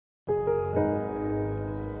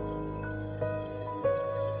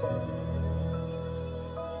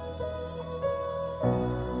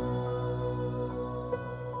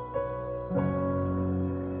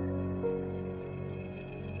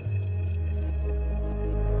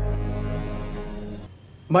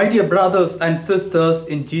My dear brothers and sisters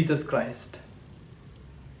in Jesus Christ,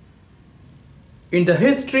 in the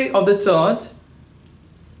history of the church,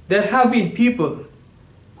 there have been people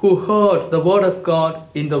who heard the word of God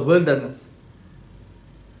in the wilderness.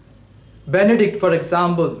 Benedict, for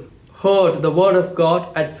example, heard the word of God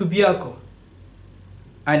at Subiaco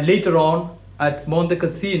and later on at Monte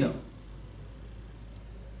Cassino.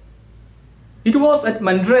 It was at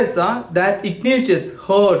Manresa that Ignatius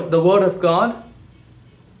heard the word of God,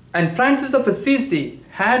 and Francis of Assisi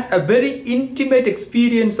had a very intimate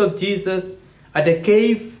experience of Jesus at a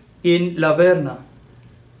cave in La Verna.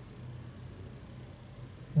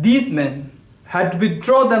 These men had to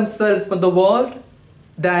withdraw themselves from the world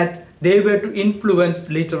that they were to influence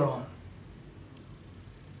later on.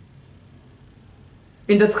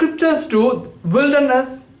 In the scriptures too,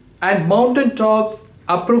 wilderness and mountain tops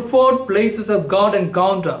are preferred places of God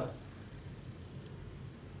encounter.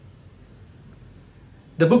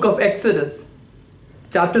 The book of Exodus,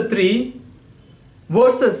 chapter 3,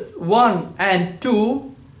 verses 1 and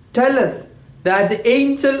 2 tell us that the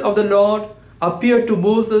angel of the Lord appeared to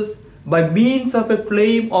Moses by means of a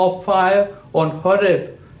flame of fire on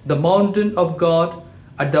Horeb, the mountain of God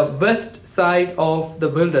at the west side of the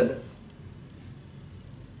wilderness.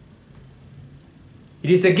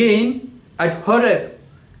 It is again at Horeb,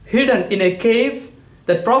 hidden in a cave,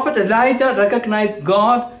 that prophet Elijah recognized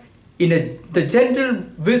God in the gentle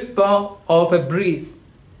whisper of a breeze.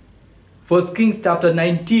 1 Kings chapter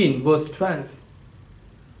 19 verse 12.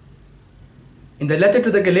 In the letter to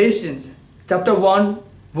the Galatians, chapter 1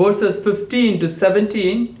 verses 15 to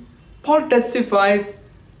 17, Paul testifies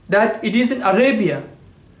that it is in Arabia,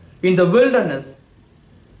 in the wilderness,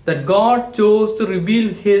 that God chose to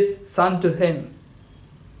reveal His Son to him.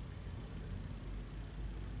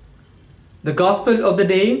 The Gospel of the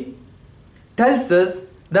day tells us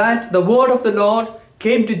that the word of the Lord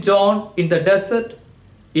came to John in the desert,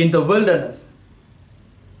 in the wilderness.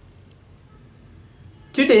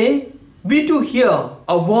 Today, we too hear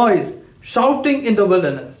a voice shouting in the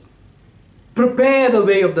wilderness, "Prepare the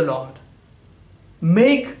way of the Lord.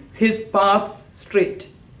 Make His paths straight.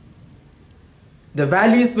 The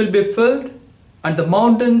valleys will be filled and the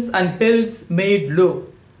mountains and hills made low.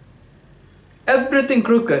 Everything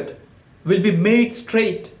crooked will be made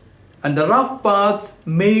straight and the rough paths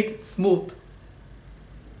made smooth."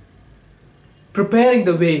 Preparing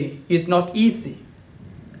the way is not easy.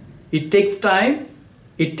 It takes time.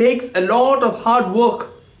 It takes a lot of hard work.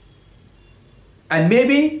 And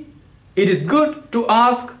maybe it is good to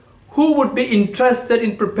ask who would be interested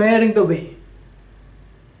in preparing the way.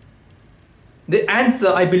 The answer,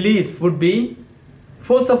 I believe, would be,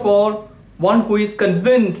 first of all, one who is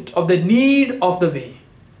convinced of the need of the way.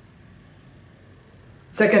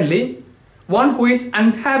 Secondly, one who is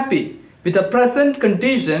unhappy with the present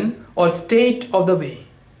condition or state of the way.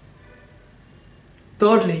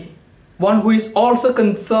 Thirdly, one who is also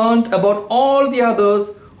concerned about all the others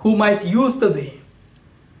who might use the way.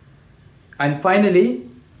 And finally,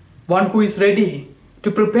 one who is ready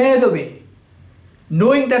to prepare the way,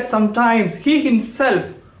 knowing that sometimes he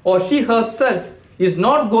himself or she herself is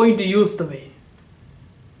not going to use the way.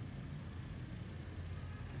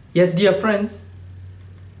 Yes, dear friends,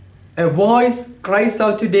 a voice cries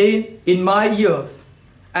out today in my ears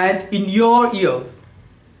and in your ears,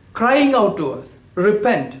 crying out to us,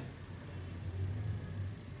 repent.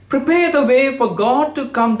 Prepare the way for God to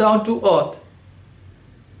come down to earth,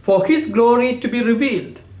 for His glory to be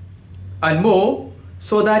revealed, and more,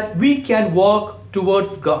 so that we can walk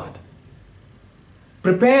towards God.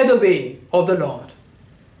 Prepare the way of the Lord,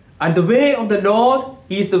 and the way of the Lord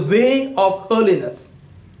is the way of holiness.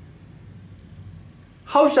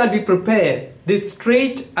 How shall we prepare this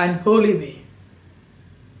straight and holy way?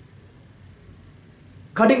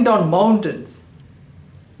 Cutting down mountains,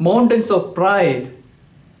 mountains of pride,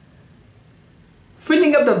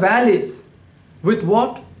 filling up the valleys with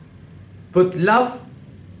what? With love,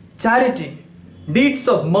 charity, deeds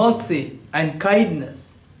of mercy and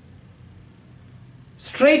kindness.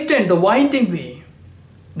 Straighten the winding way,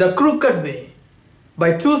 the crooked way,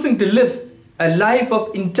 by choosing to live a life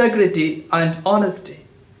of integrity and honesty,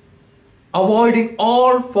 avoiding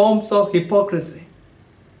all forms of hypocrisy.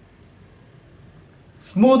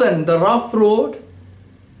 Smoothen the rough road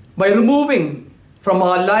by removing from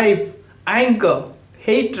our lives anger,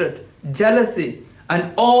 hatred, jealousy,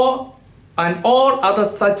 and all other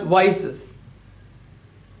such vices.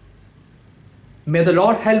 May the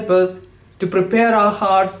Lord help us to prepare our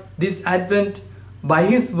hearts this Advent by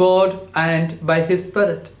His word and by His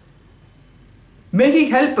Spirit. May He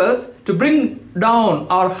help us to bring down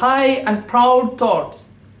our high and proud thoughts.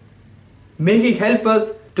 May He help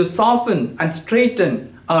us to soften and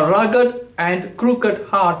straighten our rugged and crooked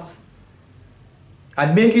hearts.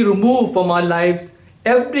 And may He remove from our lives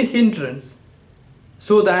every hindrance,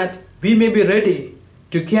 so that we may be ready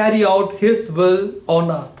to carry out His will on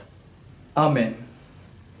earth. Amen.